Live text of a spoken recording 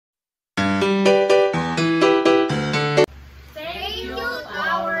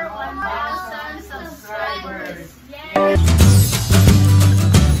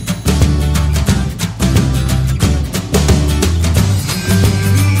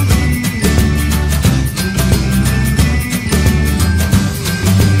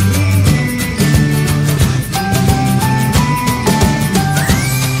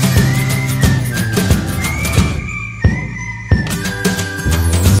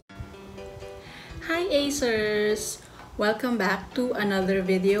Acers! Welcome back to another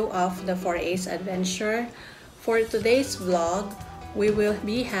video of the 4A's adventure. For today's vlog, we will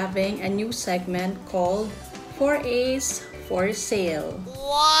be having a new segment called 4A's for sale.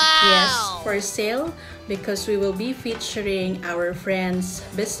 Wow! Yes, for sale because we will be featuring our friends'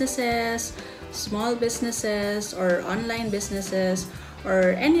 businesses, small businesses or online businesses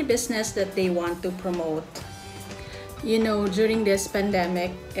or any business that they want to promote. You know, during this pandemic,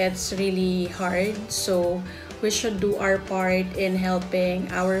 it's really hard, so we should do our part in helping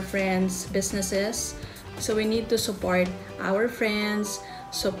our friends' businesses. So we need to support our friends,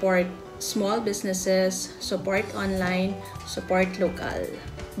 support small businesses, support online, support local.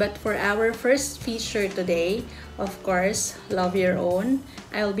 But for our first feature today, of course, Love Your Own,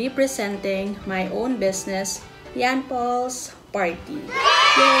 I'll be presenting my own business, Yanple's Party.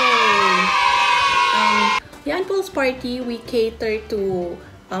 Yay! Yanple's Party, we cater to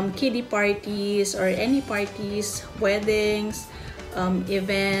kiddie parties or any parties, weddings,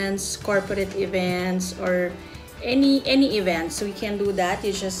 events, corporate events, or any events. We can do that.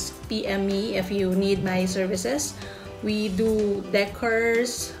 You just PM me if you need my services. We do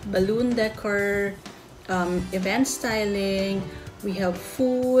decors, balloon decor, event styling. We have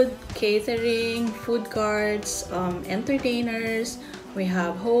food, catering, food cards, entertainers. We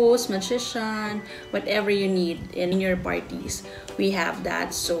have host, magician, whatever you need in your parties. We have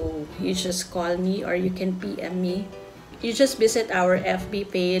that, so you just call me or you can PM me. You just visit our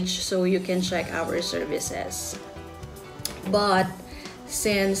FB page so you can check our services. But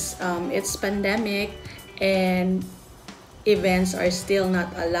since it's pandemic and events are still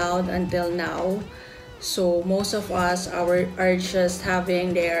not allowed until now, so most of us are just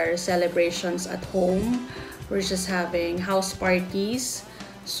having their celebrations at home. We're just having house parties,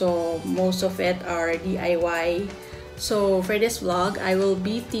 so most of it are DIY. So for this vlog, I will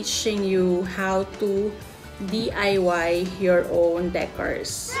be teaching you how to DIY your own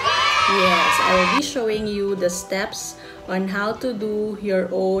decors. Yes, I will be showing you the steps on how to do your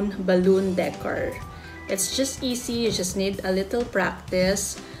own balloon decor. It's just easy, you just need a little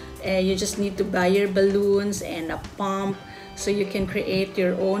practice. You just need to buy your balloons and a pump, so you can create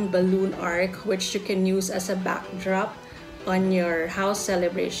your own balloon arc, which you can use as a backdrop on your house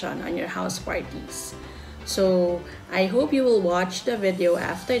celebration, on your house parties. So I hope you will watch the video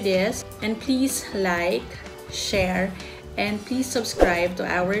after this, and please like, share, and please subscribe to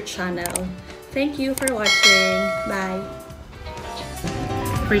our channel. Thank you for watching. Bye!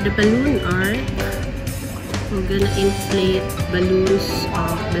 For the balloon arc, we're gonna inflate balloons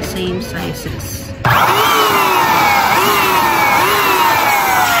of the same sizes.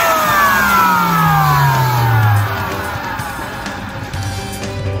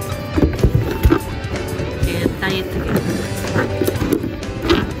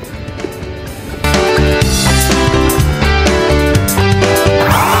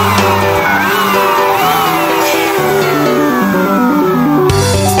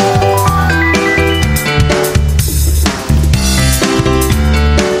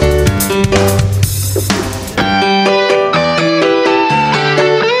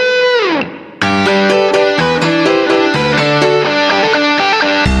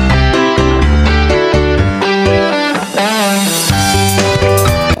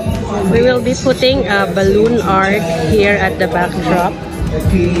 Putting a balloon arc here at the backdrop.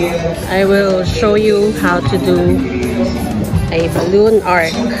 I will show you how to do a balloon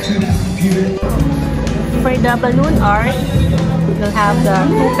arc. For the balloon arc, you'll have the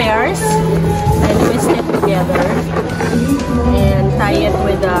two pairs and twist it together and tie it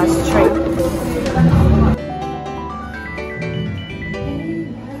with a string.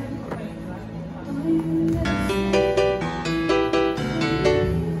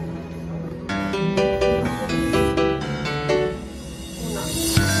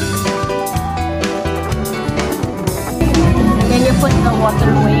 Put the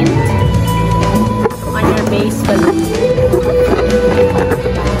water weight on your base balloon.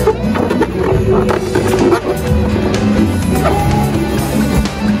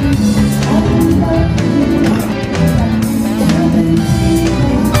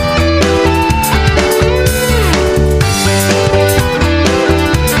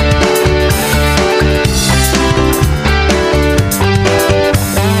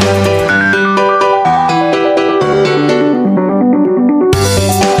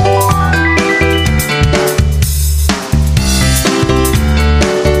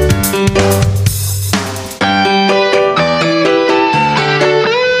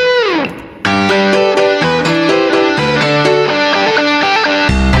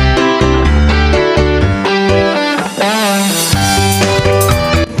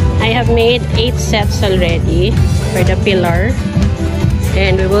 made 8 sets already for the pillar,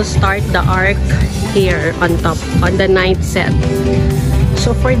 and we will start the arc here on top on the 9th set.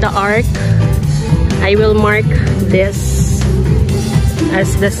 So for the arc, I will mark this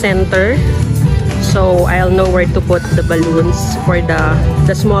as the center, so I'll know where to put the balloons for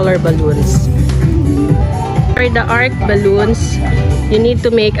the smaller balloons. For the arc balloons, you need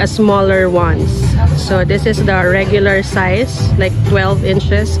to make a smaller ones. So this is the regular size, like 12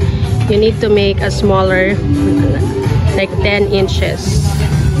 inches. You need to make a smaller, like 10 inches.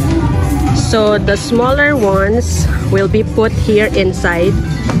 So the smaller ones will be put here inside,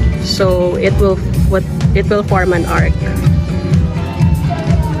 so it will form an arc.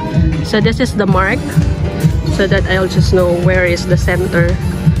 So this is the mark, so that I'll just know where is the center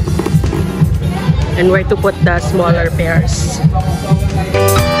and where to put the smaller pairs.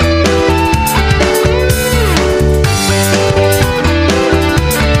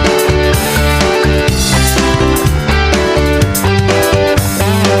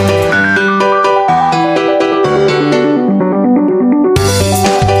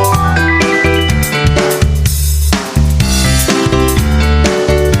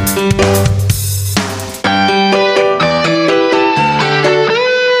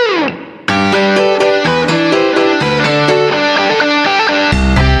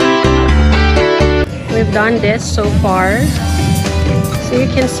 Done this so far, so you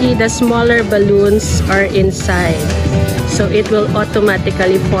can see the smaller balloons are inside, so it will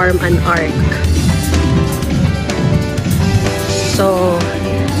automatically form an arc. So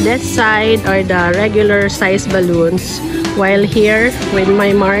this side are the regular size balloons, while here with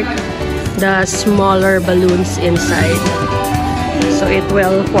my mark, the smaller balloons inside, so it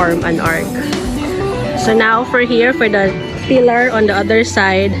will form an arc. So now for here, for the pillar on the other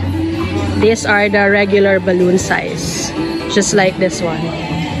side, these are the regular balloon size, just like this one.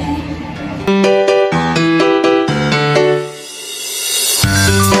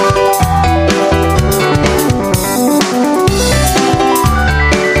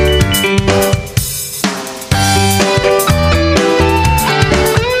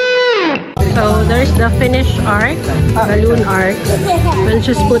 So there's the finished arc, balloon arc. We'll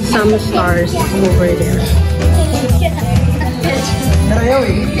just put some stars over there.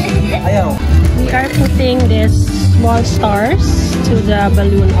 We are putting these small stars to the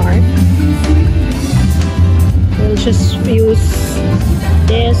balloon arc. We'll just use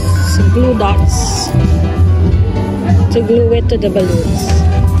these glue dots to glue it to the balloons.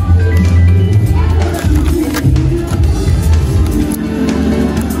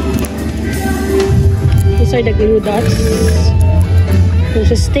 These are the glue dots. We'll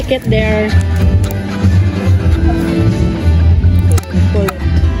just stick it there. Pull it.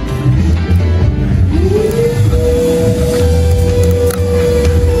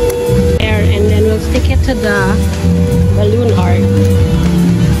 There, and then we'll stick it to the balloon arc.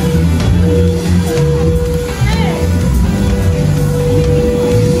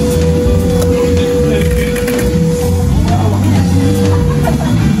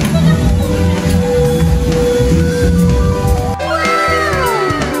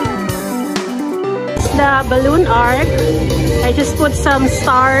 The balloon arc, I just put some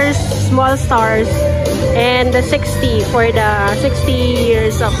stars, small stars, and the 60 for the 60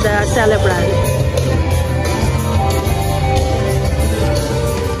 years of the celebrant.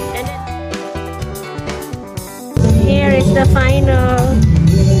 And then here is the final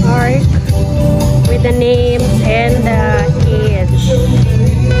arc with the names and the